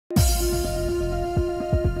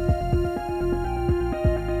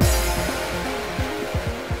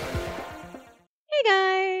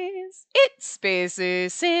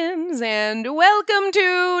Spacey Sims, and welcome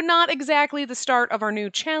to not exactly the start of our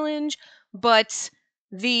new challenge, but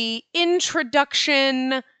the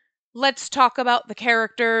introduction. Let's talk about the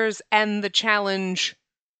characters and the challenge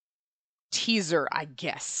teaser, I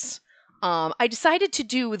guess. I decided to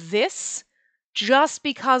do this just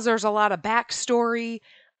because there's a lot of backstory,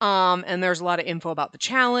 and there's a lot of info about the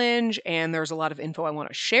challenge, and there's a lot of info I want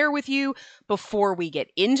to share with you before we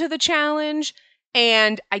get into the challenge.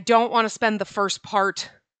 And I don't want to spend the first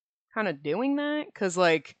part kind of doing that because,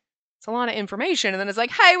 like, it's a lot of information. And then it's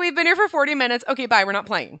like, hey, we've been here for 40 minutes. Okay, bye, we're not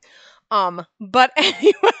playing. But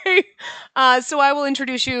anyway, so I will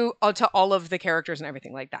introduce you to all of the characters and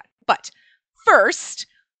everything like that. But first,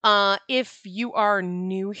 if you are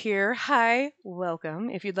new here, hi, welcome.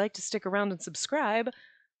 If you'd like to stick around and subscribe,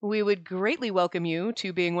 we would greatly welcome you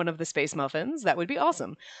to being one of the Space Muffins. That would be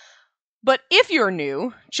awesome. But if you're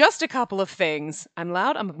new, just a couple of things. I'm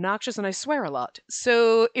loud, I'm obnoxious, and I swear a lot.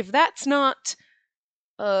 So if that's not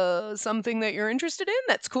something that you're interested in,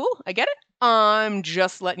 that's cool. I get it. I'm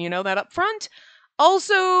just letting you know that up front.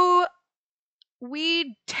 Also,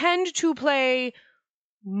 we tend to play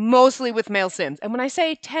mostly with male Sims. And when I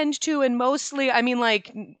say tend to and mostly, I mean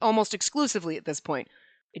like almost exclusively at this point.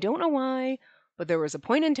 I don't know why, but there was a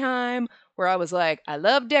point in time where I was like, I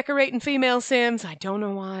love decorating female Sims. I don't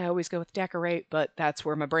know why I always go with decorate, but that's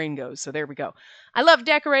where my brain goes. So there we go. I love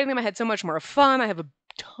decorating them. I had so much more fun. I have a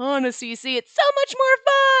ton of CC. It's so much more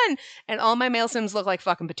fun. And all my male Sims look like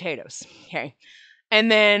fucking potatoes. Okay. And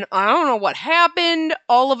then I don't know what happened.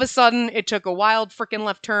 All of a sudden, it took a wild freaking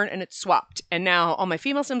left turn and it swapped. And now all my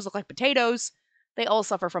female Sims look like potatoes. They all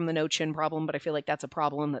suffer from the no chin problem, but I feel like that's a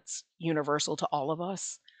problem that's universal to all of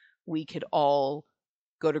us. We could all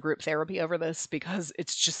go to group therapy over this because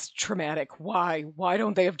it's just traumatic. Why? Why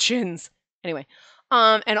don't they have chins? Anyway,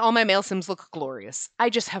 and all my male Sims look glorious.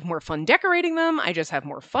 I just have more fun decorating them. I just have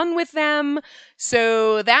more fun with them.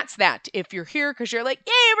 So that's that. If you're here because you're like,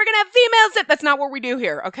 yay, we're going to have female Sims. That's not what we do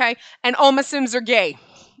here, okay? And all my Sims are gay.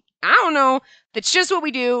 I don't know. That's just what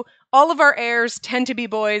we do. All of our heirs tend to be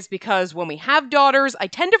boys because when we have daughters, I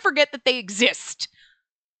tend to forget that they exist.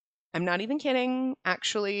 I'm not even kidding.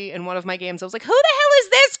 Actually, in one of my games, I was like, who the hell is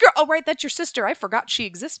this girl? Oh, right, that's your sister. I forgot she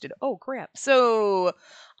existed. Oh, crap. So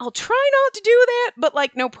I'll try not to do that, but,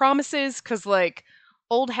 like, no promises, because, like,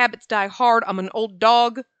 old habits die hard. I'm an old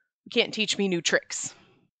dog. You can't teach me new tricks.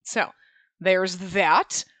 So there's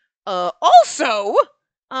that. Also,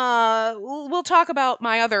 we'll talk about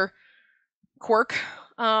my other quirk.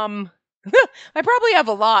 I probably have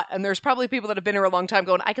a lot, and there's probably people that have been here a long time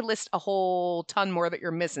going, I could list a whole ton more that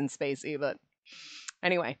you're missing, Spacey, but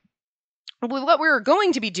anyway. What we're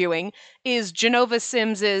going to be doing is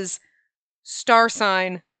GinovaSims' Star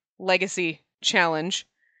Sign Legacy Challenge,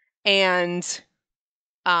 and,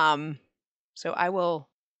 so I will,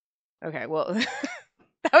 okay, well, we're gonna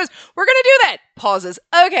do that! Pauses.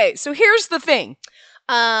 Okay, so here's the thing.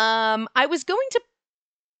 I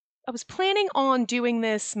was planning on doing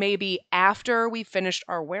this maybe after we finished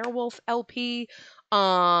our werewolf LP.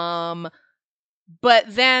 But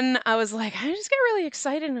then I was like, I just got really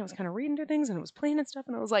excited and I was kind of reading through things and I was playing and stuff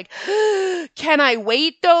and I was like, can I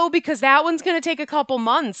wait though? Because that one's going to take a couple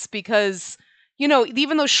months because, you know,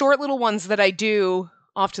 even those short little ones that I do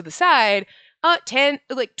off to the side,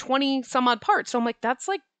 20 some odd parts. So I'm like, that's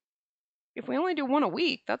like, if we only do one a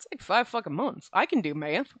week, that's like 5 fucking months. I can do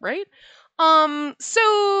math, right? So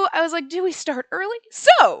I was like, do we start early?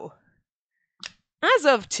 So, as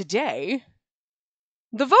of today,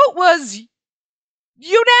 the vote was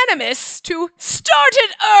unanimous to start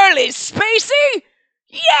it early, Spacey!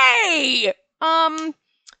 Yay!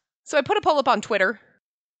 So I put a poll up on Twitter.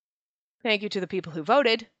 Thank you to the people who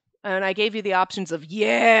voted. And I gave you the options of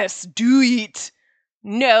yes, do it.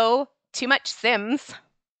 No, too much Sims.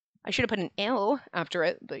 I should have put an L after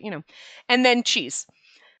it, but you know. And then cheese.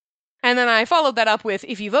 And then I followed that up with,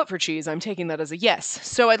 if you vote for cheese, I'm taking that as a yes.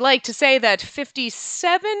 So I'd like to say that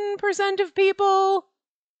 57% of people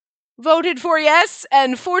voted for yes,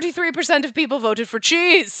 and 43% of people voted for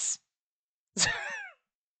cheese.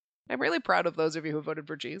 I'm really proud of those of you who voted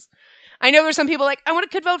for cheese. I know there's some people like,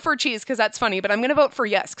 could vote for cheese because that's funny, but I'm going to vote for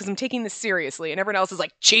yes because I'm taking this seriously. And everyone else is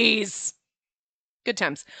like, cheese. Good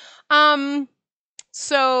times.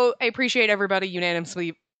 So I appreciate everybody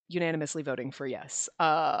unanimously voting for yes.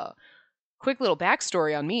 Quick little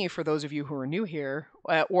backstory on me for those of you who are new here,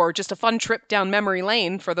 or just a fun trip down memory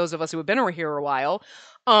lane for those of us who have been over here a while.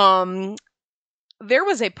 There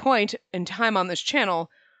was a point in time on this channel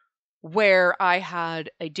where I had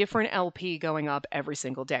a different LP going up every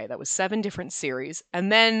single day. That was 7 different series.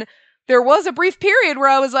 And then there was a brief period where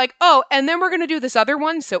I was like, oh, and then we're going to do this other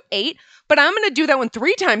one, so 8, but I'm going to do that one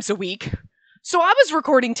 3 times a week. So I was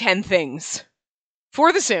recording 10 things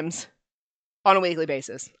for The Sims on a weekly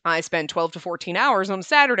basis. I spend 12 to 14 hours on a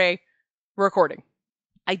Saturday recording.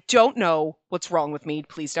 I don't know what's wrong with me.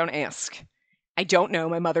 Please don't ask. I don't know.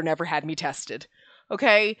 My mother never had me tested.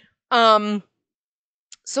 Okay?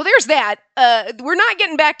 So there's that. We're not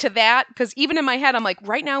getting back to that, because even in my head, I'm like,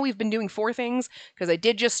 right now we've been doing 4 things, because I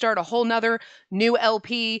did just start a whole nother new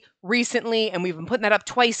LP recently, and we've been putting that up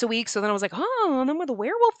twice a week. So then I was like, oh, and then with the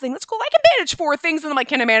werewolf thing, that's cool. I can manage 4 things. And I'm like,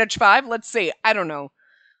 can I manage 5? Let's see. I don't know.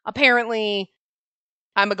 Apparently,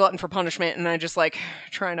 I'm a glutton for punishment, and I just like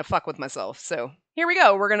trying to fuck with myself. So here we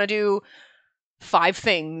go. We're going to do 5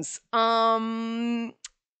 things.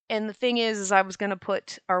 And the thing is I was going to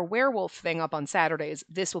put our werewolf thing up on Saturdays.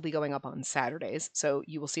 This will be going up on Saturdays. So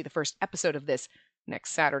you will see the first episode of this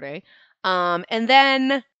next Saturday. And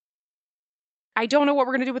then I don't know what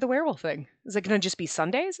we're going to do with the werewolf thing. Is it going to just be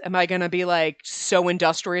Sundays? Am I going to be like so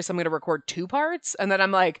industrious I'm going to record 2 parts? And then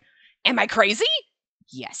I'm like, am I crazy?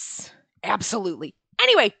 Yes, absolutely.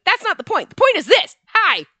 Anyway, that's not the point. The point is this.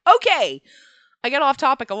 Hi. Okay. I get off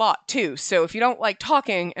topic a lot too. So if you don't like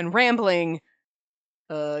talking and rambling,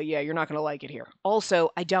 yeah, you're not going to like it here. Also,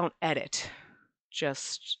 I don't edit,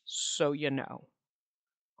 just so you know.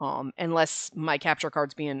 Unless my capture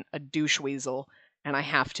card's being a douche weasel and I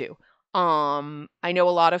have to. I know a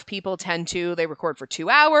lot of people tend to, they record for 2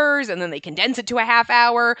 hours and then they condense it to a half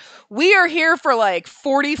hour. We are here for like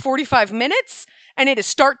 40, 45 minutes, and it is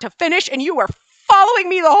start to finish, and you are following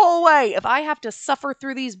me the whole way. If I have to suffer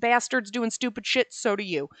through these bastards doing stupid shit, so do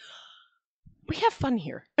you. We have fun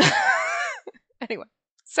here. Anyway.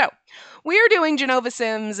 So, we are doing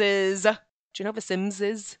GinovaSims. It's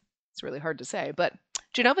really hard to say, but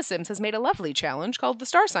GinovaSims has made a lovely challenge called the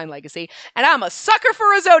Star Sign Legacy, and I'm a sucker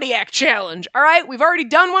for a Zodiac challenge. All right, we've already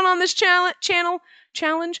done one on this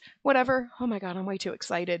challenge, whatever. Oh my god, I'm way too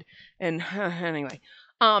excited. And anyway,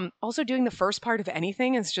 also doing the first part of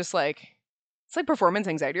anything is just like, it's like performance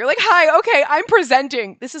anxiety. You're like, hi, okay, I'm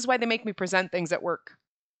presenting. This is why they make me present things at work.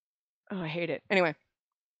 Oh, I hate it. Anyway,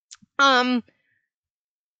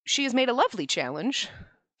 she has made a lovely challenge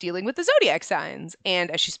dealing with the zodiac signs. And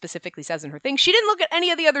as she specifically says in her thing, she didn't look at any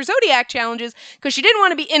of the other zodiac challenges because she didn't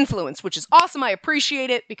want to be influenced, which is awesome. I appreciate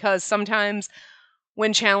it, because sometimes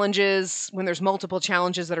when there's multiple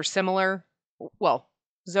challenges that are similar, well,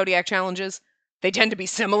 zodiac challenges, they tend to be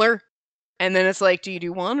similar. And then it's like, do you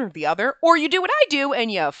do one or the other? Or you do what I do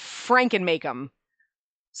and you franken make them.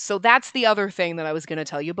 So that's the other thing that I was going to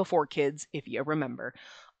tell you before, kids, if you remember.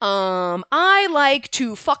 I like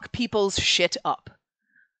to fuck people's shit up.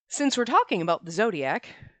 Since we're talking about the Zodiac,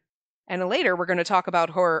 and later we're going to talk about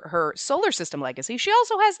her solar system legacy, she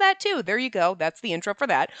also has that too. There you go. That's the intro for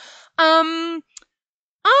that.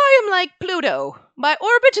 I am like Pluto. My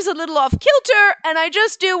orbit is a little off kilter, and I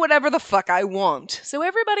just do whatever the fuck I want. So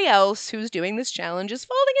everybody else who's doing this challenge is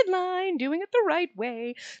falling in line, doing it the right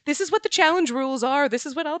way. This is what the challenge rules are. This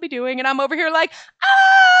is what I'll be doing. And I'm over here like,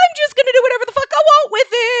 I'm just going to do whatever the fuck I want with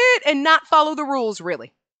it and not follow the rules,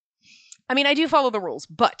 really. I mean, I do follow the rules,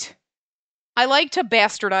 but I like to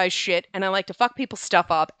bastardize shit, and I like to fuck people's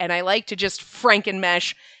stuff up, and I like to just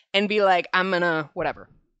frankenmesh and be like, I'm gonna whatever.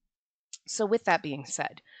 So with that being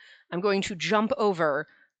said, I'm going to jump over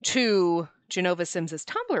to GinovaSims'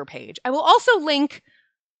 Tumblr page. I will also link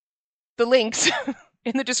the links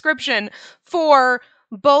in the description for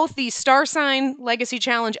both the Star Sign Legacy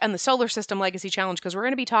Challenge and the Solar System Legacy Challenge, because we're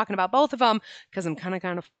going to be talking about both of them, because I'm kind of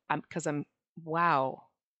gonna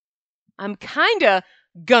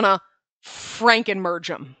franken-merge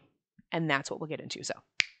them. And that's what we'll get into. So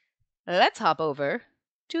let's hop over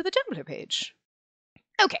to the Tumblr page.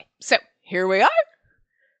 Okay, so here we are.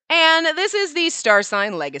 And this is the Star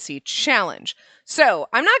Sign Legacy Challenge. So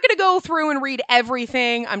I'm not going to go through and read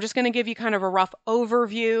everything. I'm just going to give you kind of a rough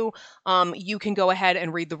overview. You can go ahead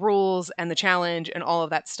and read the rules and the challenge and all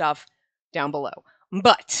of that stuff down below.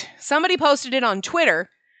 But somebody posted it on Twitter,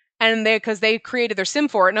 and because they created their sim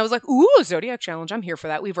for it, and I was like, ooh, Zodiac Challenge, I'm here for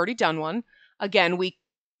that. We've already done one. Again,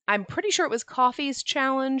 I'm pretty sure it was Coffee's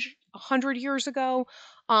challenge 100 years ago.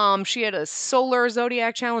 She had a solar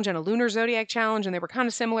zodiac challenge and a lunar zodiac challenge, and they were kind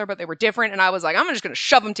of similar, but they were different. And I was like, I'm just going to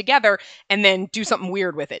shove them together and then do something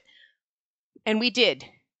weird with it. And we did.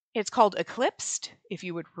 It's called Eclipsed, if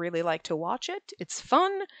you would really like to watch it. It's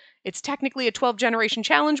fun. It's technically a 12 generation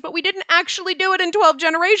challenge, but we didn't actually do it in 12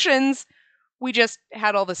 generations. We just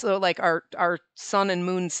had all this, like our sun and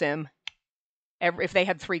moon sim. If they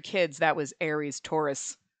had 3 kids, that was Aries,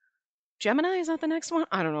 Taurus, Gemini. Is that the next one?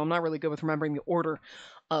 I don't know. I'm not really good with remembering the order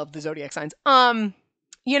of the zodiac signs.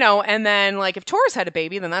 you know, and then like if Taurus had a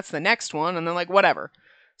baby, then that's the next one, and then like whatever.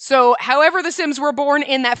 So however the Sims were born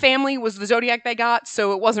in that family was the zodiac they got,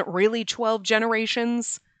 so it wasn't really 12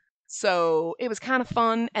 generations. So it was kind of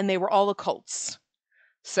fun, and they were all occults.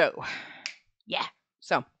 So yeah.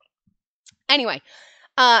 So anyway,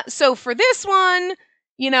 so for this one,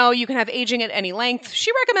 you know, you can have aging at any length.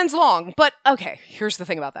 She recommends long, but okay, here's the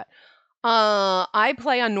thing about that. I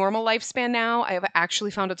play on normal lifespan now. I have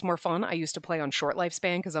actually found it's more fun. I used to play on short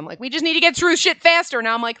lifespan because I'm like, we just need to get through shit faster.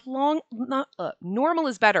 Now I'm like, normal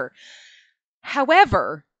is better.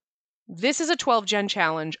 However, this is a 12 gen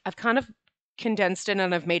challenge. I've kind of condensed it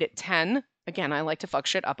and I've made it 10. Again, I like to fuck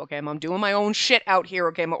shit up, okay? I'm doing my own shit out here,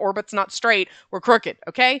 okay? My orbit's not straight. We're crooked,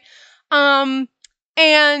 okay? And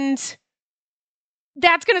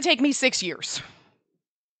that's going to take me 6 years.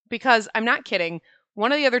 Because I'm not kidding.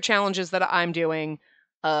 One of the other challenges that I'm doing,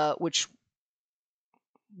 which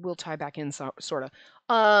will tie back in sort of,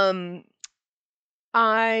 I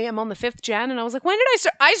am on the 5th gen, and I was like, when did I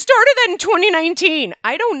start? I started that in 2019.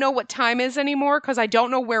 I don't know what time is anymore because I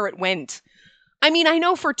don't know where it went. I mean, I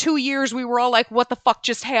know for 2 years we were all like, what the fuck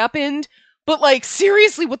just happened? But like,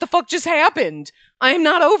 seriously, what the fuck just happened? I am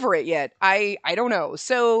not over it yet. I don't know.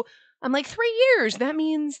 So I'm like, 3 years. That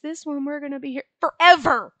means this one we're going to be here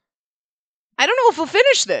forever. I don't know if we'll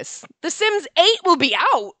finish this. The Sims 8 will be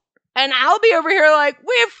out, and I'll be over here like,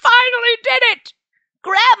 we finally did it!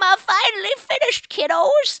 Grandma finally finished,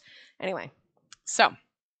 kiddos! Anyway, so,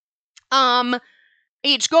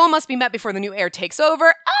 each goal must be met before the new heir takes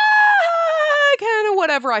over. Kind of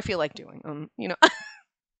whatever I feel like doing. You know,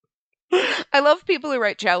 I love people who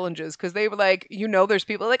write challenges because they were like, you know, there's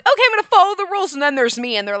people like, okay, I'm gonna follow the rules, and then there's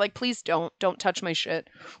me, and they're like, please don't touch my shit.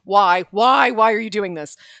 Why are you doing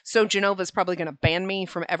this? So Genova's probably gonna ban me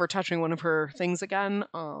from ever touching one of her things again.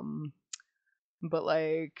 But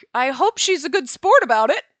like, I hope she's a good sport about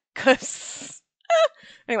it, cause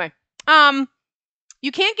anyway,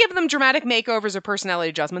 you can't give them dramatic makeovers or personality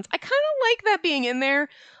adjustments. I kind of like that being in there,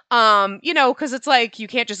 you know, cause it's like you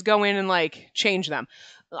can't just go in and like change them.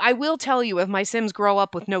 I will tell you, if my Sims grow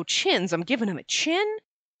up with no chins, I'm giving them a chin,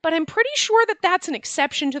 but I'm pretty sure that that's an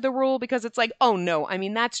exception to the rule because it's like, oh no, I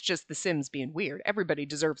mean, that's just the Sims being weird. Everybody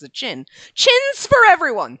deserves a chin. Chins for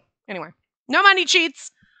everyone. Anyway, no money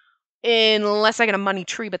cheats unless I get a money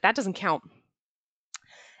tree, but that doesn't count.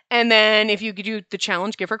 And then if you do the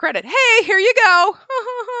challenge, give her credit. Hey, here you go.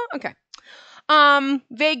 Okay.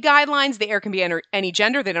 Vague guidelines. The heir can be any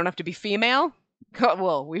gender. They don't have to be female.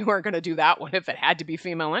 Well, we weren't going to do that one if it had to be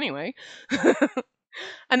female anyway.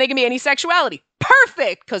 And they can be any sexuality.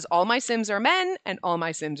 Perfect! Because all my Sims are men and all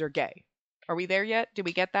my Sims are gay. Are we there yet? Did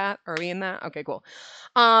we get that? Are we in that? Okay, cool.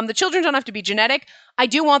 The children don't have to be genetic. I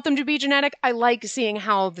do want them to be genetic. I like seeing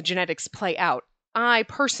how the genetics play out. I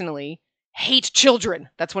personally hate children.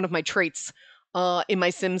 That's one of my traits. In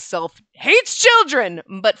my Sims self, hates children,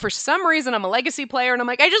 but for some reason I'm a legacy player and I'm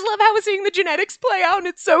like, I just love how I'm seeing the genetics play out and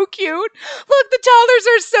it's so cute. Look, the toddlers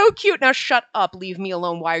are so cute. Now shut up, leave me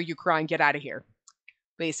alone. Why are you crying? Get out of here.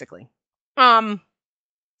 Basically. The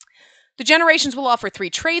generations will offer 3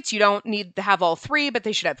 traits. You don't need to have all 3, but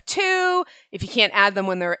they should have 2. If you can't add them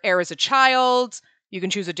when their heir is a child, you can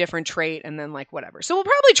choose a different trait and then like whatever. So we'll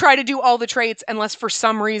probably try to do all the traits unless for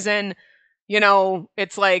some reason, you know,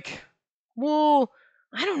 it's like, well,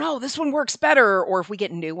 I don't know, this one works better, or if we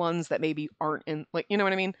get new ones that maybe aren't in, like, you know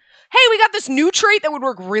what I mean? Hey, we got this new trait that would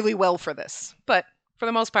work really well for this, but for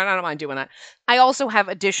the most part, I don't mind doing that. I also have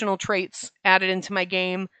additional traits added into my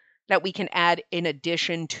game that we can add in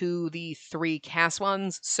addition to the 3 cast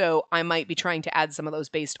ones, so I might be trying to add some of those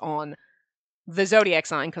based on the zodiac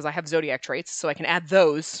sign, because I have zodiac traits, so I can add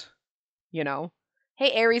those, you know?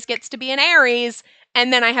 Hey, Aries gets to be an Aries.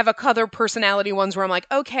 And then I have other personality ones where I'm like,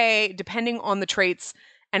 okay, depending on the traits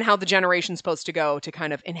and how the generation's supposed to go to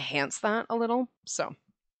kind of enhance that a little. So,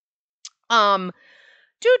 you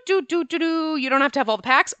don't have to have all the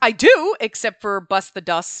packs. I do, except for Bust the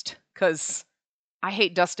Dust, because I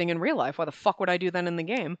hate dusting in real life. Why the fuck would I do that in the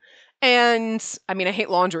game? And, I mean, I hate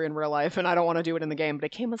laundry in real life, and I don't want to do it in the game, but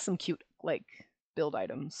it came with some cute, like, build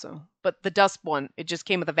items, so. But the dust one, it just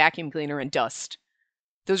came with a vacuum cleaner and dust.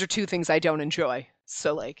 Those are 2 things I don't enjoy.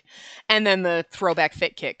 So like, and then the throwback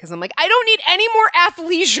fit kit, because I'm like, I don't need any more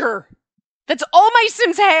athleisure. That's all my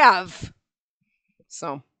Sims have.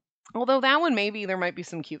 So, although that one, maybe there might be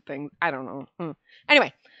some cute things. I don't know.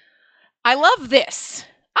 Anyway, I love this.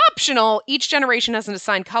 Optional, each generation has an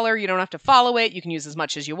assigned color. You don't have to follow it. You can use as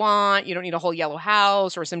much as you want. You don't need a whole yellow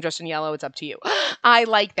house or a Sim dressed in yellow. It's up to you. I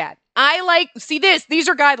like that. See this, these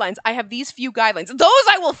are guidelines. I have these few guidelines. Those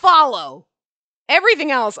I will follow. Everything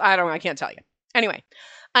else, I can't tell you. Anyway,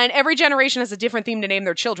 And every generation has a different theme to name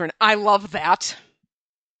their children. I love that.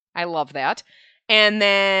 I love that. And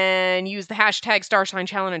then use the hashtag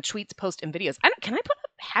 *Challenge and tweets, posts, and videos. Can I put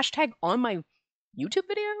a hashtag on my YouTube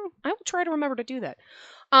video? I will try to remember to do that.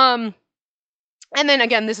 And then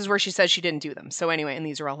again, this is where she says she didn't do them. So anyway, and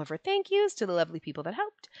these are all of her thank yous to the lovely people that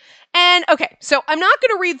helped. And okay, so I'm not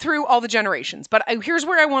going to read through all the generations, but here's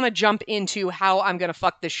where I want to jump into how I'm going to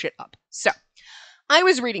fuck this shit up. So I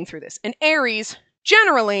was reading through this, and Aries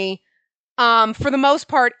generally, for the most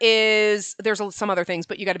part, there's some other things,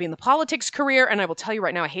 but you got to be in the politics career. And I will tell you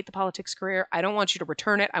right now, I hate the politics career. I don't want you to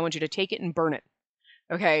return it. I want you to take it and burn it.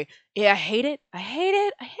 Okay. Yeah, I hate it. I hate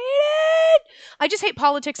it. I hate it. I just hate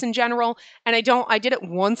politics in general. And I did it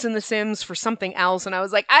once in The Sims for something else. And I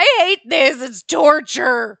was like, I hate this. It's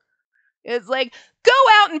torture. It's like, go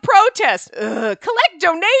out and protest. Collect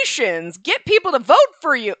donations. Get people to vote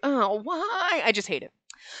for you. Oh, why? I just hate it.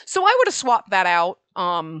 So I would have swapped that out.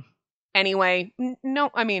 Anyway, no,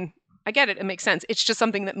 I mean, I get it. It makes sense. It's just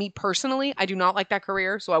something that me personally, I do not like that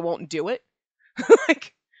career, so I won't do it.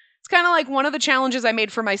 Like, it's kind of like one of the challenges I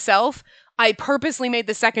made for myself. I purposely made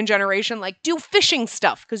the second generation, like, do fishing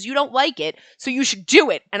stuff because you don't like it, so you should do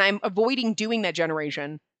it. And I'm avoiding doing that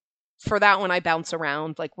generation. For that one, I bounce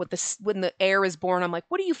around. Like, when the heir is born, I'm like,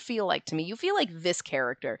 what do you feel like to me? You feel like this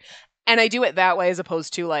character. And I do it that way as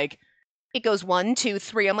opposed to, like, it goes 1, 2,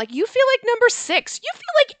 3. I'm like, you feel like number 6. You feel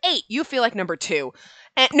like 8. You feel like number 2.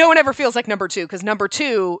 And no one ever feels like number 2 because number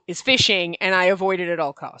 2 is fishing and I avoid it at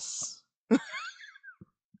all costs.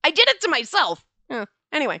 I did it to myself. Yeah.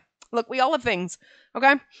 Anyway, look, we all have things.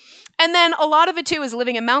 Okay. And then a lot of it too is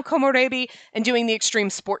living in Mount Komorebi and doing the extreme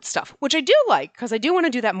sports stuff, which I do like because I do want to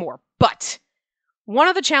do that more. But one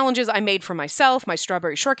of the challenges I made for myself, my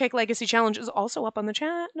Strawberry Shortcake Legacy Challenge, is also up on the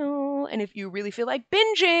channel. And if you really feel like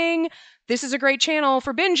binging, this is a great channel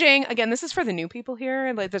for binging. Again, this is for the new people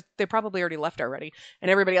here. Like, they probably already left already. And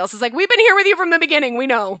everybody else is like, we've been here with you from the beginning. We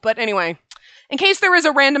know. But anyway, in case there is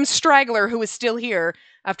a random straggler who is still here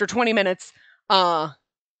after 20 minutes,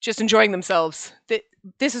 just enjoying themselves,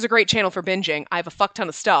 this is a great channel for binging. I have a fuck ton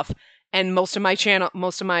of stuff. And most of my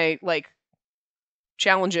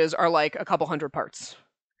challenges are like a couple hundred parts.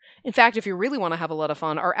 In fact, if you really want to have a lot of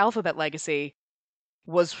fun, our Alphabet Legacy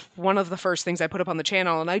was one of the first things I put up on the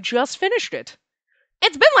channel, and I just finished it.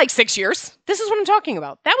 It's been like 6 years. This is what I'm talking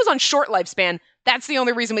about. That was on short lifespan. That's the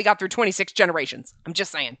only reason we got through 26 generations. I'm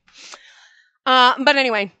just saying. But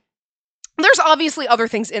anyway, there's obviously other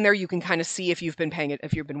things in there you can kind of see if you've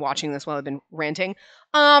been watching this while I've been ranting.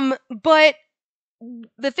 But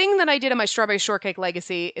the thing that I did in my Strawberry Shortcake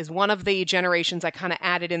Legacy is one of the generations I kind of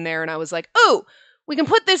added in there, and I was like, oh, we can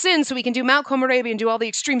put this in so we can do Mount Komorebi and do all the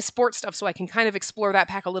extreme sports stuff so I can kind of explore that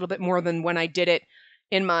pack a little bit more than when I did it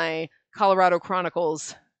in my Colorado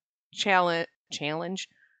Chronicles challenge.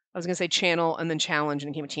 I was going to say channel and then challenge,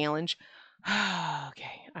 and it came a challenge.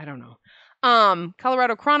 Okay, I don't know.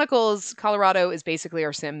 Colorado Chronicles, Colorado is basically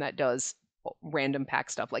our sim that does random pack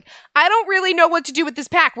stuff. Like, I don't really know what to do with this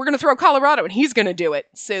pack. We're going to throw Colorado and he's going to do it.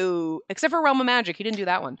 So, except for Realm of Magic, he didn't do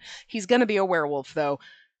that one. He's going to be a werewolf though.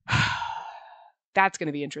 That's going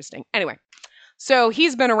to be interesting. Anyway, so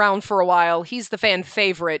he's been around for a while. He's the fan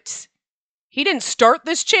favorite. He didn't start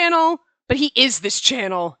this channel, but he is this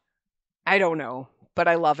channel. I don't know, but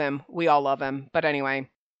I love him. We all love him. But anyway,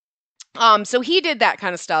 so he did that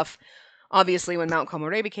kind of stuff. Obviously, when Mount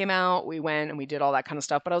Komorebi came out, we went and we did all that kind of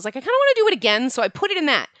stuff. But I was like, I kind of want to do it again. So I put it in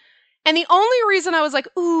that. And the only reason I was like,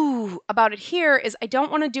 ooh, about it here is I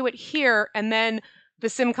don't want to do it here. And then the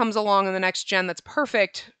sim comes along in the next gen that's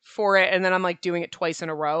perfect for it. And then I'm like doing it twice in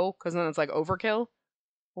a row because then it's like overkill.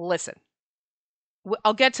 Listen.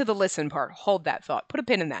 I'll get to the listen part. Hold that thought. Put a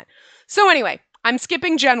pin in that. So anyway, I'm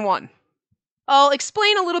skipping Gen 1. I'll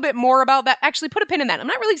explain a little bit more about that. Actually, put a pin in that. I'm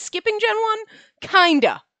not really skipping Gen 1.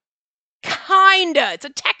 Kinda. It's a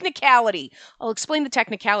technicality. I'll explain the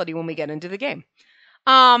technicality when we get into the game.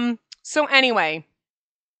 So anyway,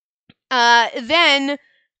 then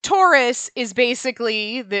Taurus is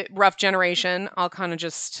basically the rough generation. I'll kind of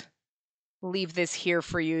just leave this here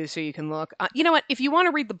for you so you can look. You know what? If you want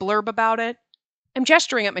to read the blurb about it, I'm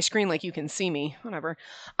gesturing at my screen like you can see me. Whatever.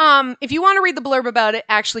 If you want to read the blurb about it,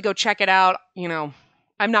 actually go check it out. You know,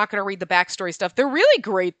 I'm not going to read the backstory stuff. They're really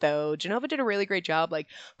great, though. Genova did a really great job, like,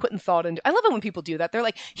 putting thought into. I love it when people do that. They're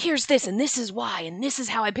like, here's this, and this is why, and this is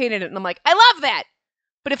how I painted it. And I'm like, I love that.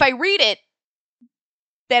 But if I read it,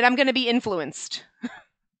 then I'm going to be influenced.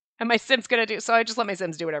 And my Sim's going to do. So I just let my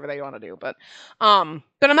Sims do whatever they want to do. But I'm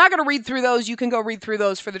not going to read through those. You can go read through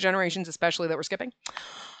those for the generations, especially that we're skipping.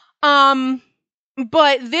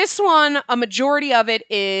 But this one, a majority of it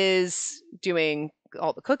is doing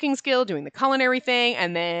all the cooking skill, doing the culinary thing,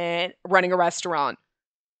 and then running a restaurant.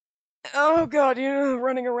 Oh God, yeah,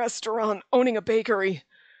 running a restaurant, owning a bakery.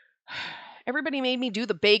 Everybody made me do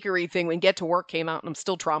the bakery thing when Get to Work came out, and I'm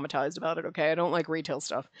still traumatized about it, okay? I don't like retail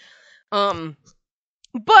stuff.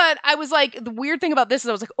 But I was like, the weird thing about this is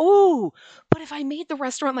I was like, oh, but if I made the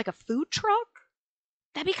restaurant like a food truck,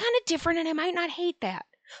 that'd be kind of different and I might not hate that.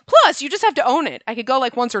 Plus, you just have to own it. I could go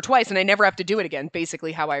like once or twice and I never have to do it again,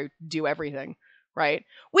 basically how I do everything, right?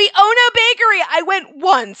 We own a bakery. I went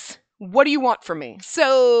once. What do you want from me?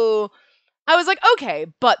 So I was like, okay,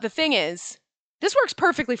 but the thing is, this works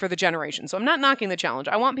perfectly for the generation. So I'm not knocking the challenge.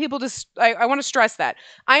 I want people to, I want to stress that.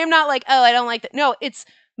 I am not like, oh, I don't like that. No, it's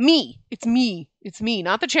me. It's me. It's me,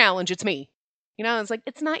 not the challenge. It's me. You know, it's like,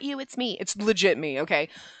 it's not you, it's me. It's legit me, okay?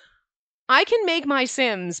 I can make my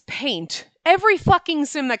Sims paint every fucking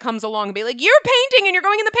Sim that comes along and be like, you're painting and you're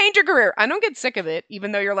going in the painter career. I don't get sick of it,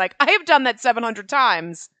 even though you're like, I have done that 700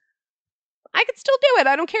 times. I could still do it.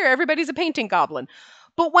 I don't care. Everybody's a painting goblin.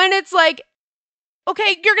 But when it's like,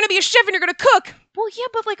 okay, you're going to be a chef and you're going to cook. Well, yeah,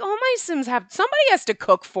 but like all my Sims somebody has to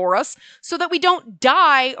cook for us so that we don't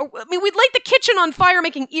die. I mean, we'd light the kitchen on fire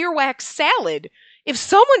making earwax salad if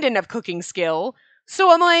someone didn't have cooking skill.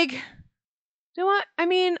 So I'm like, I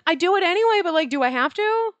mean, I do it anyway, but like, do I have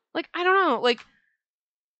to? Like, I don't know. Like,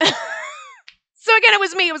 so again, it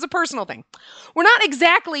was me. It was a personal thing. We're not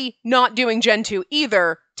exactly not doing Gen 2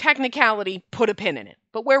 either. Technicality, put a pin in it.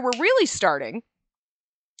 But where we're really starting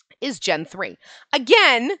is Gen 3.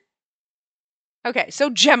 Again, okay, so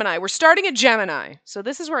Gemini. We're starting at Gemini. So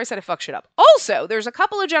this is where I said I fuck shit up. Also, there's a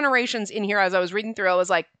couple of generations in here as I was reading through. I was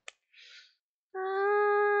like,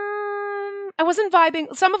 I wasn't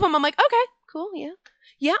vibing. Some of them I'm like, okay, cool, yeah.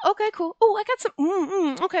 Yeah, okay, cool. Oh, I got some,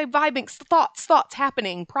 okay, vibing, thoughts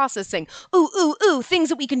happening, processing. Ooh, things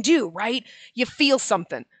that we can do, right? You feel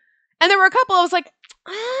something. And there were a couple I was like,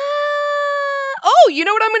 oh, you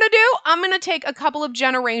know what I'm going to do? I'm going to take a couple of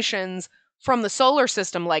generations from the solar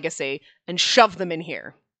system legacy and shove them in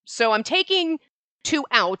here. So I'm taking 2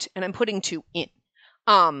 out and I'm putting 2 in.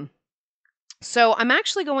 So I'm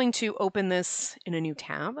actually going to open this in a new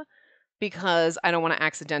tab because I don't want to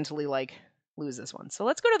accidentally like lose this one. So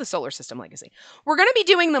let's go to the solar system legacy. We're going to be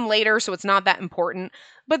doing them later, so it's not that important.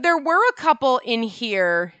 But there were a couple in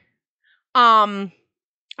here.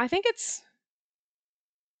 I think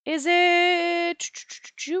is it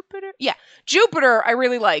Jupiter? Yeah, Jupiter I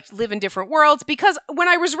really liked. Live in different worlds. Because when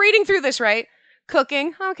I was reading through this, right?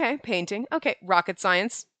 Cooking, okay. Painting, okay. Rocket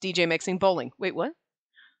science, DJ mixing, bowling. Wait, what?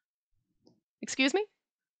 Excuse me?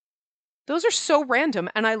 Those are so random,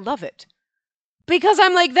 and I love it. Because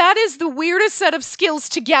I'm like, that is the weirdest set of skills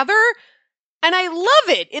together, and I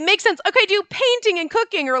love it. It makes sense. Okay, do painting and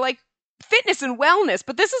cooking, or like fitness and wellness,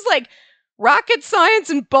 but this is like rocket science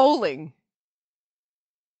and bowling.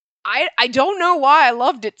 I don't know why I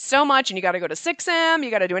loved it so much, and you got to go to 6M,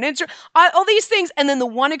 you got to do an instrument, all these things, and then the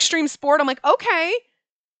one extreme sport, I'm like, okay.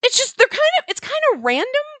 It's just, it's kind of random,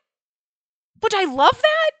 but I love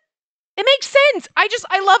that. It makes sense.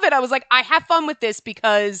 I love it. I was like, I have fun with this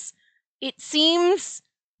because it seems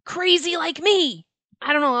crazy like me.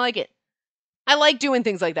 I don't know. I like it. I like doing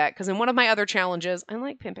things like that because in one of my other challenges, I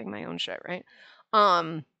like pimping my own shit, right?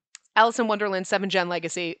 Alice in Wonderland 7 Gen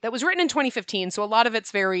Legacy that was written in 2015. So a lot of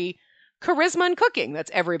it's very charisma and cooking.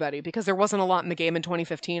 That's everybody because there wasn't a lot in the game in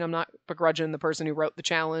 2015. I'm not begrudging the person who wrote the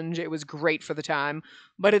challenge. It was great for the time,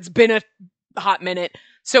 but it's been a hot minute.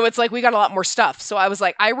 So it's like we got a lot more stuff. So I was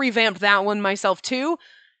like, I revamped that one myself too.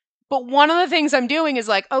 But one of the things I'm doing is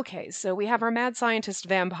like, okay, so we have our mad scientist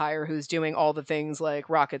vampire who's doing all the things like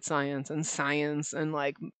rocket science and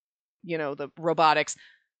like, you know, the robotics.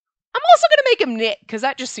 I'm also going to make him knit because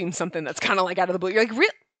that just seems something that's kind of like out of the blue. You're like,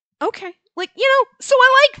 really? Okay. Like, you know, so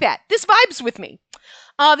I like that. This vibes with me.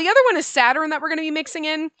 The other one is Saturn that we're going to be mixing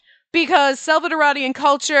in because Salvadoradian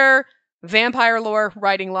culture, vampire lore,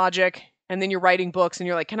 writing logic, and then you're writing books and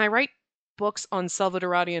you're like, can I write books on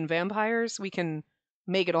Salvadoradian vampires? We can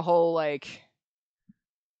make it a whole like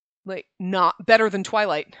not better than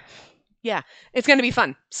Twilight. Yeah, it's going to be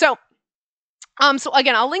fun. So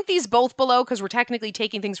again, I'll link these both below because we're technically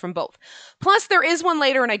taking things from both. Plus, there is one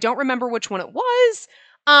later, and I don't remember which one it was,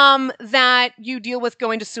 that you deal with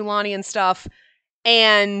going to Sulani and stuff,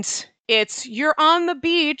 and you're on the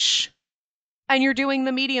beach, and you're doing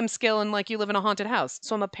the medium skill, and like you live in a haunted house.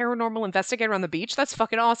 So I'm a paranormal investigator on the beach. That's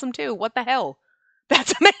fucking awesome too. What the hell?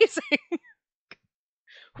 That's amazing.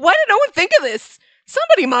 Why did no one think of this?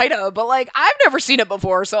 Somebody might have, but like I've never seen it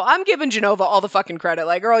before, so I'm giving Genova all the fucking credit.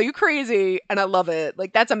 Like, girl, you crazy, and I love it.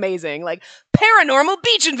 Like, that's amazing. Like, paranormal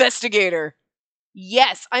beach investigator.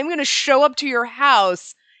 Yes, I'm gonna show up to your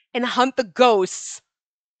house and hunt the ghosts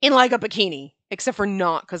in like a bikini. Except for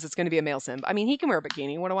not, because it's going to be a male sim. I mean, he can wear a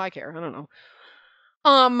bikini. What do I care? I don't know.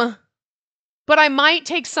 But I might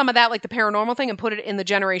take some of that, like the paranormal thing, and put it in the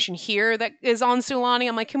generation here that is on Sulani.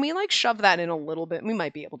 I'm like, can we like shove that in a little bit? We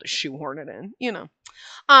might be able to shoehorn it in, you know.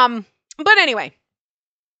 But anyway,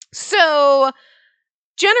 so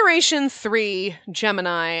Generation 3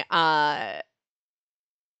 Gemini,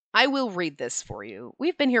 I will read this for you.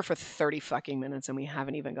 We've been here for 30 fucking minutes and we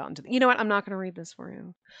haven't even gotten to you know what? I'm not going to read this for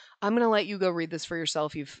you. I'm going to let you go read this for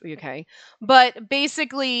yourself. Okay. But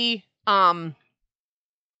basically, I'm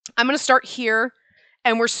going to start here,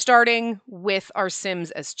 and we're starting with our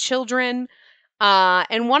Sims as children.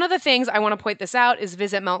 And one of the things I want to point this out is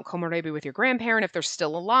visit Mount Komorebi with your grandparent if they're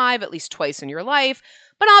still alive at least twice in your life.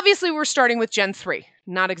 But obviously we're starting with Gen 3.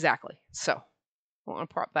 Not exactly. So I want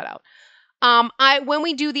to prop that out. When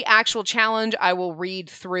we do the actual challenge, I will read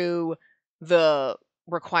through the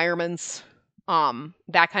requirements,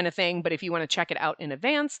 that kind of thing. But if you want to check it out in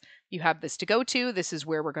advance, you have this to go to. This is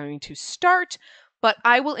where we're going to start. But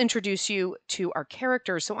I will introduce you to our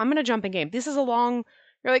characters. So I'm going to jump in game. This is a long...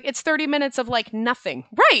 You're like, it's 30 minutes of like nothing.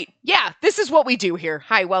 Right. Yeah, this is what we do here.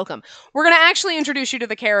 Hi, welcome. We're going to actually introduce you to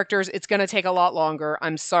the characters. It's going to take a lot longer.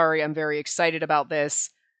 I'm sorry. I'm very excited about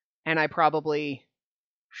this. And I probably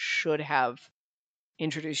should have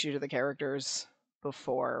introduced you to the characters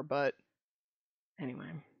before. But anyway,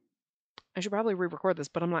 I should probably re-record this,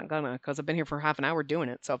 but I'm not gonna because I've been here for half an hour doing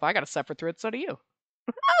it. So if I got to suffer through it, so do you.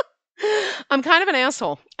 I'm kind of an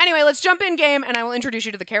asshole. Anyway, let's jump in game and I will introduce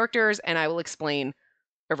you to the characters and I will explain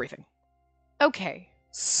everything. Okay,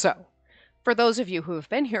 so for those of you who have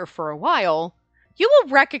been here for a while, you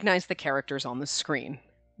will recognize the characters on the screen.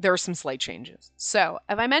 There are some slight changes. So,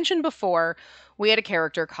 as I mentioned before, we had a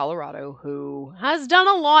character, Colorado, who has done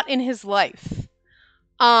a lot in his life.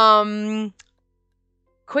 Quick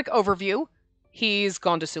overview. He's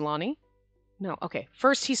gone to Sulani. No, okay.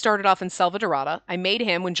 First, he started off in Selva Dorada. I made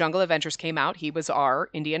him when Jungle Adventures came out. He was our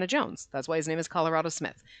Indiana Jones. That's why his name is Colorado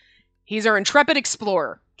Smith. He's our intrepid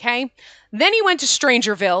explorer, okay? Then he went to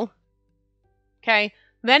Strangerville, okay?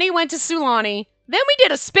 Then he went to Sulani. Then we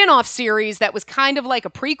did a spin-off series that was kind of like a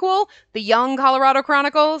prequel, The Young Colorado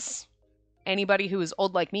Chronicles. Anybody who is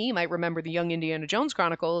old like me might remember The Young Indiana Jones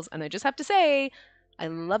Chronicles, and I just have to say, I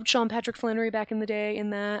loved Sean Patrick Flannery back in the day in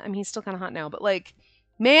that. I mean, he's still kind of hot now, but like,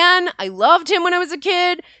 man, I loved him when I was a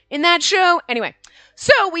kid in that show. Anyway,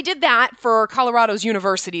 so we did that for Colorado's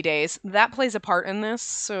university days. That plays a part in this,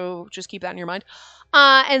 so just keep that in your mind.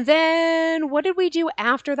 And then what did we do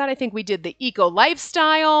after that? I think we did the eco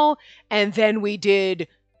lifestyle, and then we did...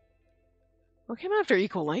 What came after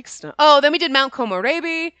eco lifestyle? Oh, then we did Mount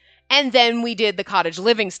Komorebi, and then we did the cottage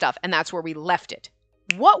living stuff, and that's where we left it.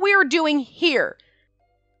 What we are doing here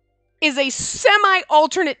is a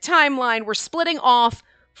semi-alternate timeline. We're splitting off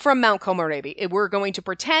from Mount Komorebi. We're going to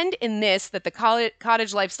pretend in this that the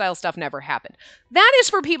cottage lifestyle stuff never happened. That is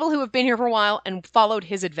for people who have been here for a while and followed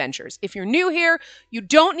his adventures. If you're new here, you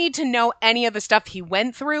don't need to know any of the stuff he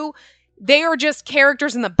went through. They are just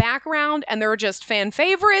characters in the background, and they're just fan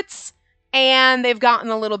favorites, and they've gotten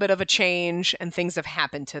a little bit of a change, and things have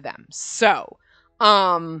happened to them. So,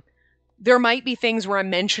 there might be things where I'm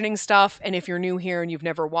mentioning stuff, and if you're new here and you've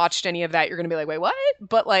never watched any of that, you're going to be like, wait, what?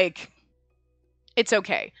 But like... It's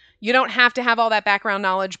okay. You don't have to have all that background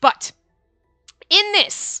knowledge, but in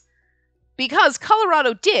this, because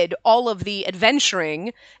Colorado did all of the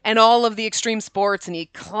adventuring and all of the extreme sports, and he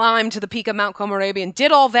climbed to the peak of Mount Komorebi and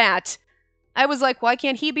did all that, I was like, why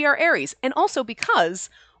can't he be our Aries? And also because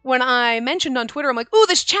when I mentioned on Twitter, I'm like, ooh,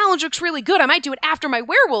 this challenge looks really good. I might do it after my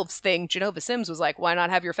werewolves thing. GinovaSims was like, why not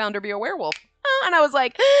have your founder be a werewolf? And I was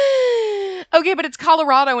like, okay, but it's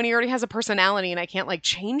Colorado and he already has a personality and I can't like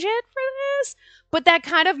change it for this. But that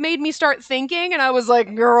kind of made me start thinking, and I was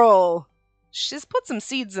like, girl, just put some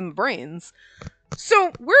seeds in brains.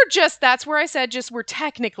 So that's where I said we're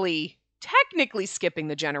technically skipping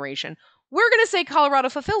the generation. We're going to say Colorado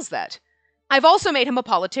fulfills that. I've also made him a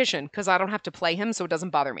politician because I don't have to play him, so it doesn't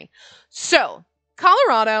bother me. So,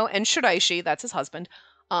 Colorado and Shiraishi, that's his husband,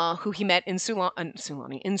 who he met in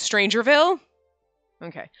Sulani, in Strangerville.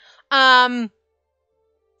 Okay.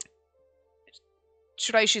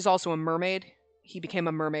 Shiraishi's also a mermaid. He became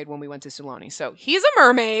a mermaid when we went to Sulani. So he's a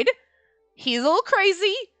mermaid. He's a little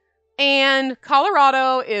crazy. And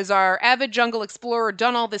Colorado is our avid jungle explorer,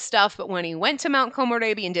 done all this stuff. But when he went to Mount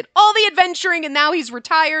Komorebi and did all the adventuring, and now he's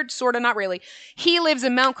retired, sort of, not really. He lives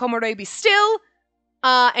in Mount Komorebi still,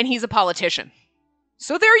 and he's a politician.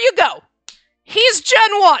 So there you go. He's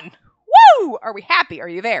Gen 1. Woo! Are we happy? Are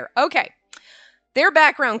you there? Okay. Their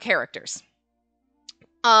background characters.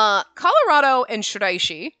 Colorado and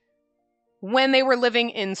Shiraishi when they were living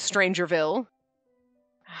in Strangerville,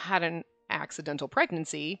 had an accidental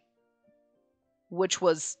pregnancy, which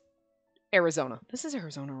was Arizona. This is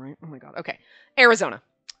Arizona, right? Oh my God. Okay. Arizona.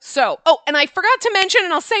 So, oh, and I forgot to mention,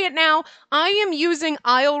 and I'll say it now, I am using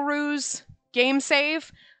IsleRoux's game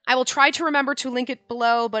save. I will try to remember to link it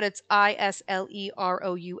below, but it's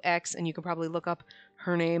IsleRoux, and you can probably look up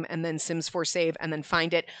her name and then Sims 4 save and then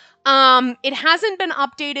find it. It hasn't been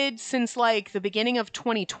updated since like the beginning of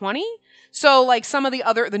 2020. So like some of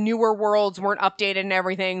the newer worlds weren't updated and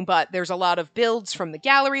everything, but there's a lot of builds from the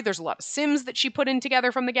gallery. There's a lot of Sims that she put in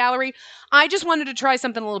together from the gallery. I just wanted to try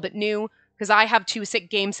something a little bit new because I have 2 sick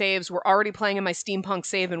game saves. We're already playing in my steampunk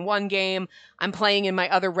save in one game. I'm playing in my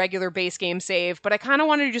other regular base game save, but I kind of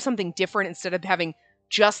wanted to do something different instead of having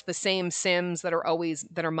just the same Sims that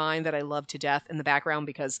are mine that I love to death in the background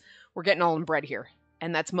because we're getting all inbred here.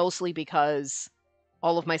 And that's mostly because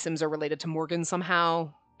all of my Sims are related to Morgan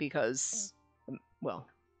somehow because, well,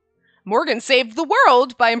 Morgan saved the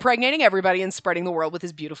world by impregnating everybody and spreading the world with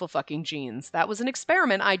his beautiful fucking genes. That was an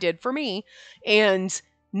experiment I did for me. And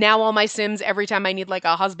now all my Sims, every time I need like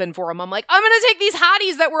a husband for them, I'm like, I'm going to take these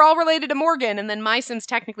hotties that were all related to Morgan. And then my Sim's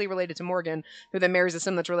technically related to Morgan, who then marries a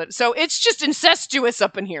Sim that's related. So it's just incestuous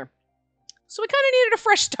up in here. So we kind of needed a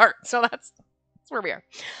fresh start. So that's where we are.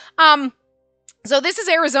 So this is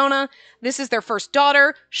Arizona. This is their first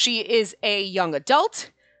daughter. She is a young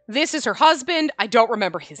adult. This is her husband. I don't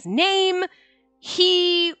remember his name.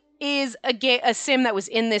 He is a Sim that was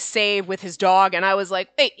in this save with his dog. And I was like,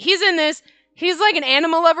 hey, he's in this. He's like an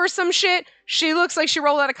animal lover or some shit. She looks like she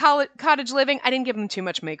rolled out of cottage living. I didn't give him too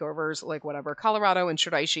much makeovers, like whatever. Colorado and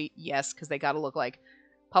Shiraishi, yes, because they got to look like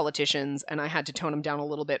politicians, and I had to tone him down a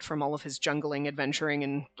little bit from all of his jungling, adventuring,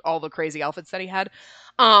 and all the crazy outfits that he had.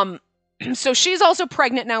 So she's also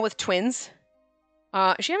pregnant now with twins.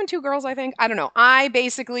 Is she having 2 girls, I think? I don't know. I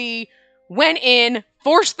basically went in,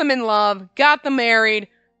 forced them in love, got them married,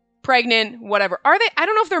 pregnant, whatever. Are they? I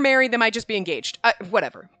don't know if they're married. They might just be engaged.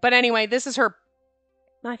 Whatever. But anyway, this is her.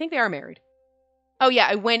 I think they are married. Oh yeah,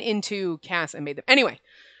 I went into Cass and made them. Anyway,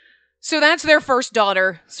 so that's their first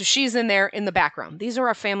daughter. So she's in there in the background. These are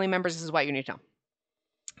our family members. This is what you need to know.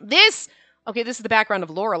 This is the background of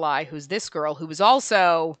Lorelai, who's this girl who was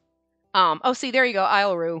also, oh, see, there you go,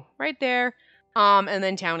 IsleRoux, right there. And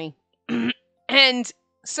then Townie. And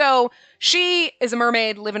so she is a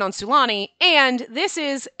mermaid living on Sulani, and this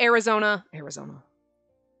is Arizona.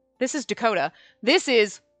 This is Dakota. This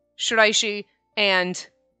is Shiraishi and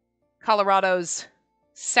Colorado's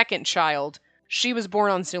second child. She was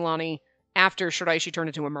born on Sulani after Shiraishi turned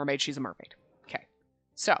into a mermaid. She's a mermaid. Okay.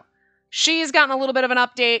 So she's gotten a little bit of an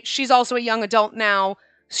update. She's also a young adult now.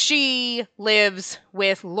 She lives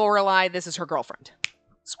with Lorelai. This is her girlfriend.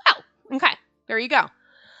 Swell. Okay. There you go.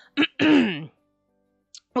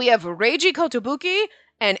 We have Reiji Kotobuki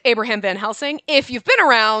and Abraham Van Helsing. If you've been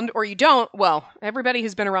around or you don't, well, everybody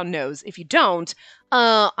who's been around knows. If you don't,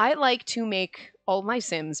 I like to make all my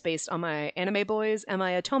Sims based on my anime boys and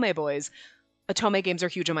my Otome boys. Otome games are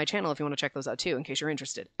huge on my channel if you want to check those out too, in case you're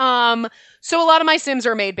interested. So a lot of my Sims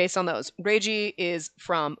are made based on those. Reiji is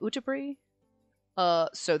from Utapri.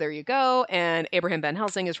 So there you go. And Abraham Van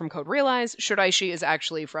Helsing is from Code Realize. Shiraishi is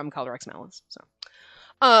actually from Color X Malice. So,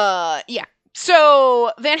 yeah.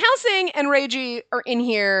 So Van Helsing and Reiji are in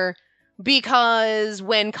here because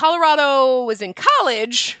when Colorado was in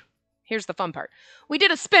college, here's the fun part. We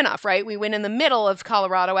did a spinoff, right? We went in the middle of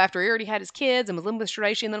Colorado after he already had his kids and was living with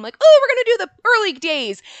Shiraishi, and then I'm like, oh, we're going to do the early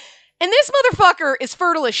days. And this motherfucker is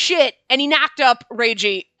fertile as shit, and he knocked up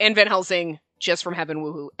Reiji and Van Helsing just from having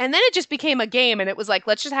woohoo. And then it just became a game, and it was like,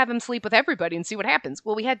 let's just have him sleep with everybody and see what happens.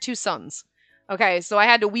 Well, we had 2 sons. Okay, so I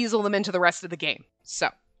had to weasel them into the rest of the game. So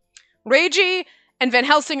Reiji and Van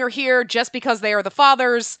Helsing are here just because they are the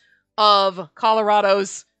fathers of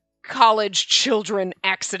Colorado's college children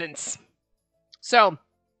accidents. So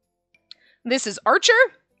this is Archer.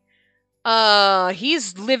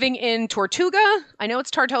 He's living in Tortuga. I know it's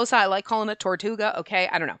Tartosa. I like calling it Tortuga. Okay,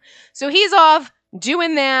 I don't know. So he's off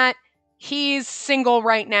doing that. He's single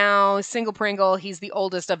right now. Single Pringle. He's the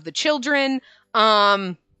oldest of the children.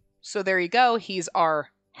 So there you go. He's not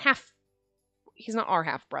our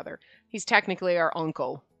half brother. He's technically our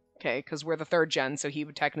uncle. Okay, because we're the 3rd gen, so he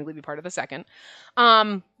would technically be part of the 2nd.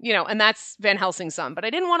 And that's Van Helsing's son. But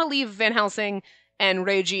I didn't want to leave Van Helsing and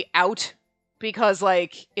Reiji out because,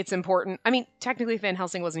 like, it's important. I mean, technically, if Van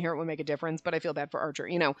Helsing wasn't here, it would make a difference, but I feel bad for Archer.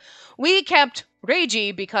 We kept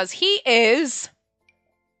Reiji because he is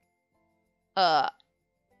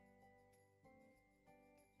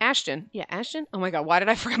Ashton. Yeah, Ashton? Oh my god, why did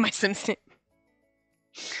I forget my Sims name?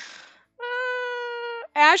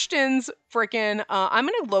 Ashton's freaking, I'm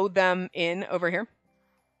going to load them in over here.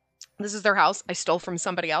 This is their house. I stole from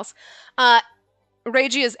somebody else.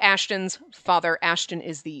 Reggie is Ashton's father. Ashton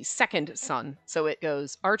is the second son. So it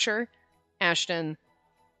goes Archer, Ashton,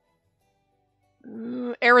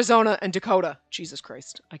 Arizona, and Dakota. Jesus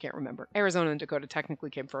Christ. I can't remember. Arizona and Dakota technically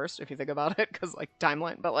came first, if you think about it, because, like,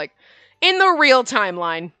 timeline. But, like, in the real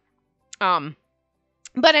timeline.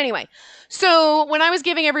 But anyway, so when I was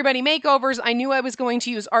giving everybody makeovers, I knew I was going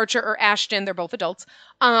to use Archer or Ashton, they're both adults,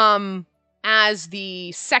 as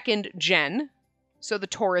the second gen. So the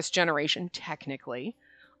Taurus generation, technically.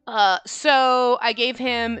 So I gave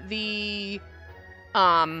him the,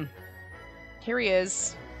 here he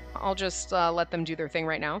is. I'll just let them do their thing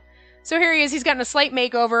right now. So here he is. He's gotten a slight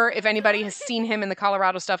makeover, if anybody has seen him in the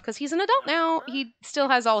Colorado stuff, because he's an adult now. He still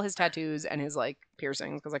has all his tattoos and his, like,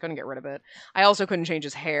 piercings, because I couldn't get rid of it. I also couldn't change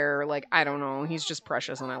his hair. Like, I don't know. He's just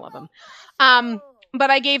precious, and I love him. But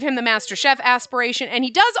I gave him the Master Chef aspiration, and he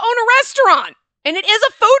does own a restaurant! And it is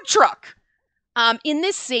a food truck! In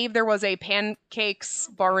this save, there was a Pancakes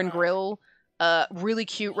Bar and Grill, really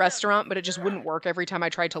cute restaurant, but it just wouldn't work every time I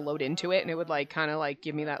tried to load into it, and it would, like, kind of, like,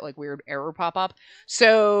 give me that, like, weird error pop-up.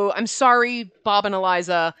 So, I'm sorry, Bob and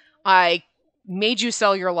Eliza. I made you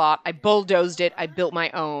sell your lot. I bulldozed it. I built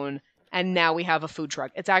my own. And now we have a food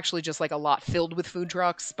truck. It's actually just, like, a lot filled with food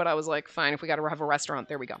trucks, but I was like, fine, if we gotta have a restaurant,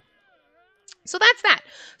 there we go. So that's that.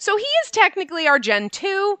 So he is technically our Gen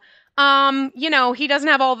 2. You know, he doesn't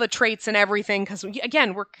have all the traits and everything, because,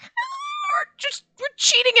 again, we're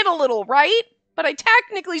cheating it a little, right? But I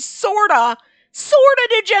technically sorta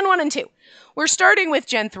did Gen 1 and 2. We're starting with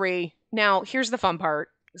Gen 3. Now, here's the fun part.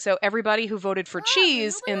 So everybody who voted for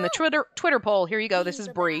cheese in the Twitter poll, here you go. This is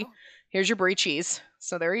Brie. Here's your Brie cheese.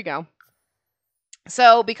 So there you go.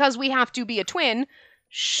 So because we have to be a twin,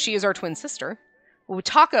 she is our twin sister. Well,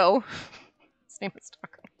 Taco, his name is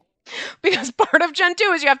Taco. Because part of Gen 2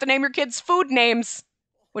 is you have to name your kids food names,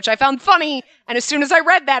 which I found funny. And as soon as I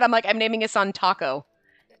read that, I'm like, I'm naming his son Taco.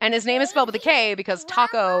 And his name is spelled with a K because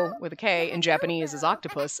taco with a K in Japanese is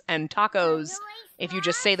octopus. And tacos, if you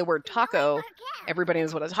just say the word taco, everybody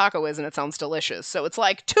knows what a taco is and it sounds delicious. So it's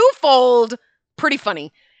like twofold, pretty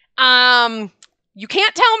funny. You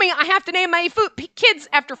can't tell me I have to name my kids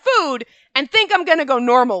after food and think I'm going to go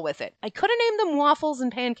normal with it. I could have named them waffles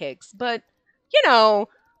and pancakes, but, you know,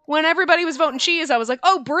 when everybody was voting cheese, I was like,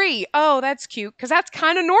 oh, Brie. Oh, that's cute, because that's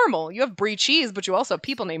kind of normal. You have Brie cheese, but you also have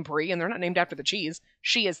people named Brie, and they're not named after the cheese.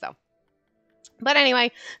 She is, though. But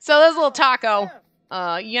anyway, so there's a little Taco,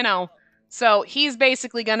 you know. So he's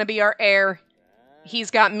basically going to be our heir.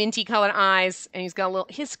 He's got minty colored eyes, and he's got a little...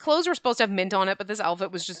 His clothes were supposed to have mint on it, but this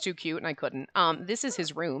outfit was just too cute, and I couldn't. This is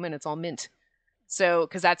his room, and it's all mint. So,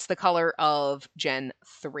 because that's the color of Gen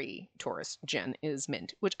 3. Taurus Gen is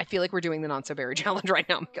mint, which I feel like we're doing the not-so-berry challenge right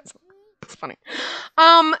now, because it's funny.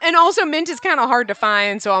 And also, mint is kind of hard to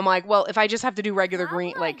find, so I'm like, well, if I just have to do regular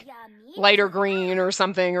green, like, lighter green or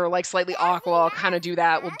something, or, like, slightly aqua, I'll kind of do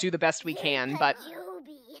that. We'll do the best we can, but...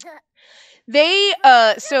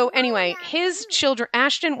 So anyway, his children,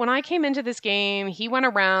 Ashton, when I came into this game, he went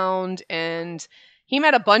around and he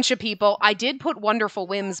met a bunch of people. I did put Wonderful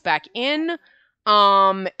Whims back in.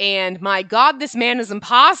 And my God, this man is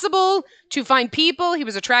impossible to find people. He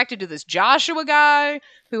was attracted to this Joshua guy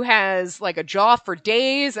who has like a jaw for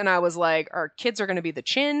days. And I was like, our kids are going to be the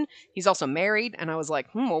chin. He's also married. And I was like,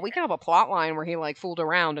 well, we can have a plot line where he like fooled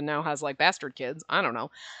around and now has like bastard kids. I don't know.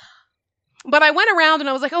 But I went around and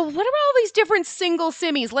I was like, oh, what are all these different single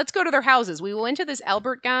simmies? Let's go to their houses. We went to this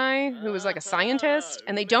Albert guy who was like a scientist,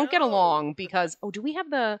 and they don't get along because, do we have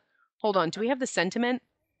the sentiment?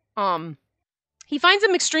 He finds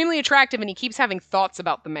him extremely attractive and he keeps having thoughts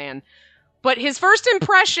about the man. But his first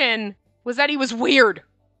impression was that he was weird.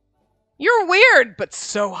 You're weird, but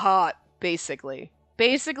so hot, basically.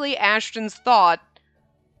 Basically, Ashton's thought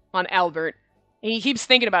on Albert. He keeps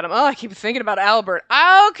thinking about him. Oh, I keep thinking about Albert.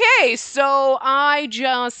 Okay, so I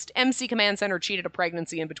just MC Command Center cheated a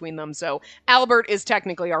pregnancy in between them, so Albert is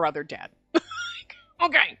technically our other dad.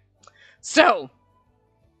 Okay. So,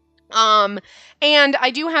 and I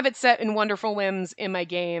do have it set in Wonderful Whims in my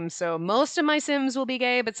game, so most of my Sims will be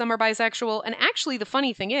gay, but some are bisexual. And actually, the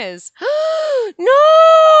funny thing is...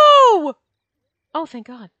 No! Oh, thank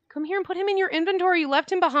God. Come here and put him in your inventory. You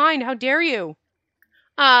left him behind. How dare you?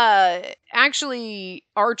 Actually,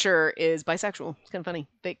 Archer is bisexual. It's kind of funny.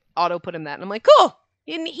 They auto put him that. And I'm like, cool!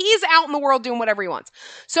 And he's out in the world doing whatever he wants.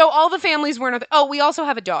 So all the families were in... we also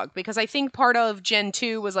have a dog, because I think part of Gen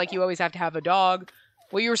 2 was like, you always have to have a dog.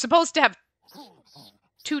 Well, you were supposed to have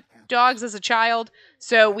 2 dogs as a child.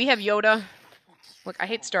 So we have Yoda. Look, I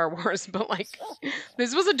hate Star Wars, but like,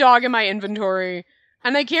 this was a dog in my inventory.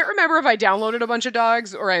 And I can't remember if I downloaded a bunch of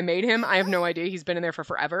dogs or I made him. I have no idea. He's been in there for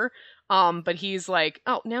forever. But he's like,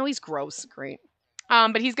 oh, now he's gross. Great.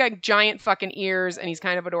 But he's got giant fucking ears and he's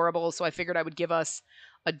kind of adorable. So I figured I would give us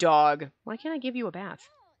a dog. Why can't I give you a bath?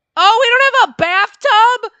 Oh, we don't have a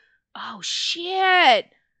bathtub? Oh, shit.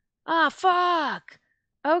 Ah, fuck.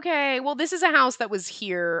 Okay, well, this is a house that was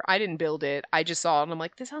here. I didn't build it. I just saw it, and I'm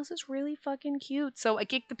like, this house is really fucking cute. So I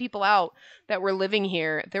kicked the people out that were living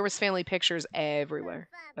here. There was family pictures everywhere,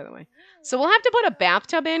 by the way. So we'll have to put a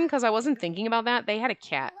bathtub in, because I wasn't thinking about that. They had a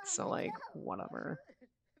cat, so, like, whatever.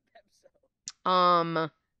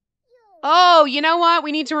 Oh, you know what?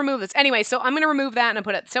 We need to remove this. Anyway, so I'm going to remove that, and I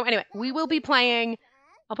put it... So anyway, we will be playing...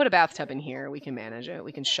 I'll put a bathtub in here. We can manage it.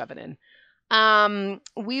 We can shove it in.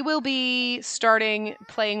 We will be starting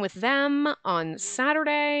playing with them on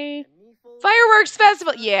Saturday. Fireworks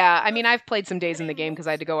Festival! Yeah, I mean, I've played some days in the game because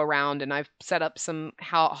I had to go around and I've set up some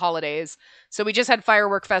holidays. So we just had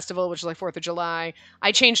Firework Festival, which is like 4th of July.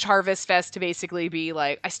 I changed Harvest Fest to basically be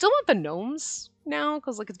like, I still want the gnomes now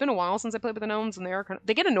because like it's been a while since I played with the gnomes and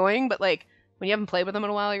they get annoying, but like when you haven't played with them in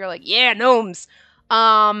a while, you're like, yeah, gnomes!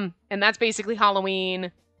 And that's basically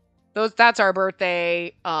Halloween. That's our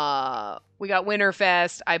birthday. We got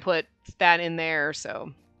Winterfest. I put that in there,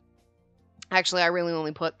 so... Actually, I really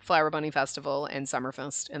only put Flower Bunny Festival and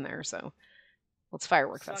Summerfest in there, so... Well, it's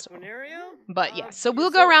Firework Festival. But yeah, so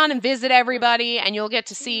we'll go around and visit everybody, and you'll get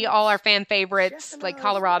to see all our fan favorites, like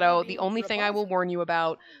Colorado. The only thing I will warn you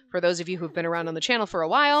about, for those of you who've been around on the channel for a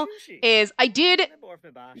while, is I did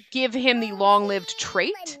give him the long-lived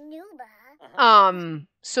trait.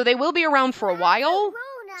 So they will be around for a while,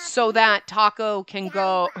 so that Taco can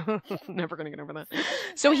go... Never gonna get over that.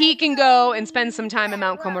 So he can go and spend some time in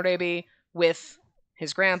Mount Komorebi with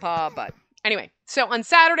his grandpa, but... Anyway, so on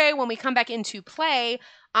Saturday, when we come back into play,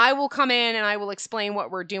 I will come in and I will explain what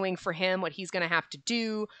we're doing for him, what he's gonna have to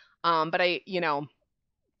do,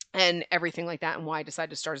 and everything like that, and why I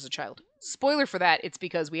decided to start as a child. Spoiler for that, it's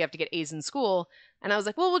because we have to get A's in school, and I was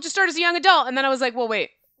like, well, we'll just start as a young adult, and then I was like, well, wait.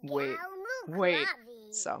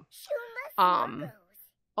 So,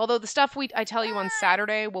 although the stuff I tell you on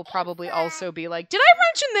Saturday will probably also be like, did I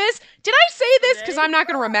mention this? Did I say this? Because I'm not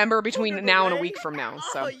going to remember between now and a week from now,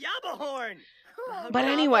 so. But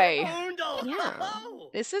anyway, yeah,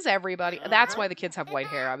 this is everybody. That's why the kids have white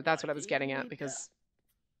hair. That's what I was getting at, because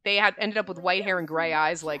they ended up with white hair and gray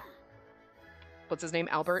eyes, like, what's his name,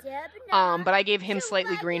 Albert? But I gave him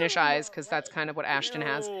slightly greenish eyes, because that's kind of what Ashton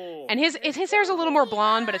has. And his hair's a little more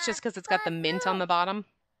blonde, but it's just because it's got the mint on the bottom.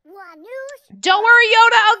 Don't worry,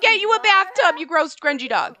 Yoda, I'll get you a bathtub, you gross, grungy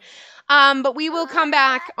dog. But we will come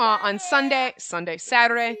back on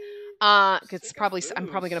Saturday. I'm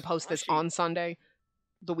probably going to post this on Sunday,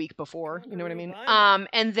 the week before, you know what I mean?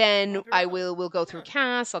 And then we'll go through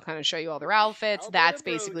cast, I'll kind of show you all their outfits. That's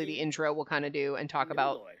basically the intro we'll kind of do and talk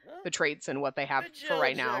about the traits and what they have for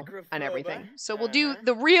right now and everything. So we'll do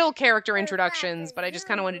the real character introductions, but I just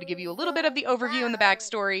kind of wanted to give you a little bit of the overview and the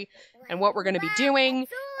backstory and what we're going to be doing.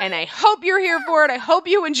 And I hope you're here for it. I hope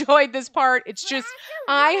you enjoyed this part. It's just,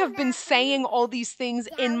 I have been saying all these things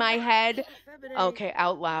in my head, okay,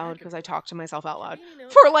 out loud, because I talk to myself out loud,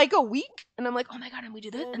 for like a week. And I'm like, oh my God, and we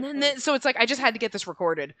do this? And then so it's like, I just had to get this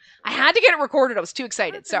recorded. I had to get it recorded. I was too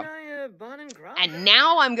excited. So, and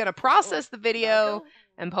now I'm going to process the video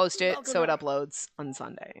and post it so it uploads on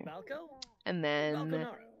Sunday. And then,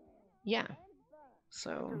 yeah.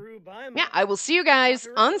 So, yeah, I will see you guys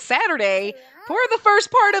on Saturday for the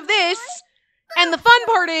first part of this. And the fun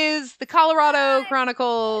part is the Colorado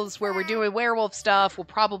Chronicles, where we're doing werewolf stuff, will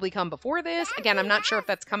probably come before this. Again, I'm not sure if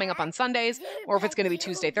that's coming up on Sundays or if it's going to be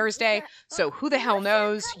Tuesday, Thursday. So who the hell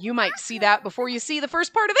knows? You might see that before you see the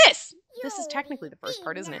first part of this. This is technically the first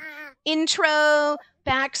part, isn't it? Intro,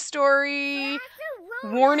 backstory,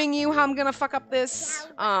 warning you how I'm going to fuck up this.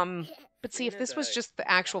 But see, if this was just the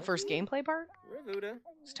actual first gameplay part,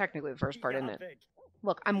 it's technically the first part, isn't it?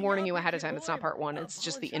 Look, I'm warning you ahead of time. It's not part one. It's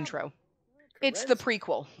just the intro. It's the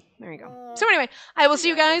prequel. There you go. So anyway, I will see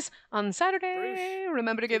you guys on Saturday.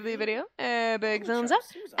 Remember to give the video a big thumbs up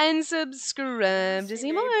and subscribe to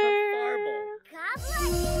see more.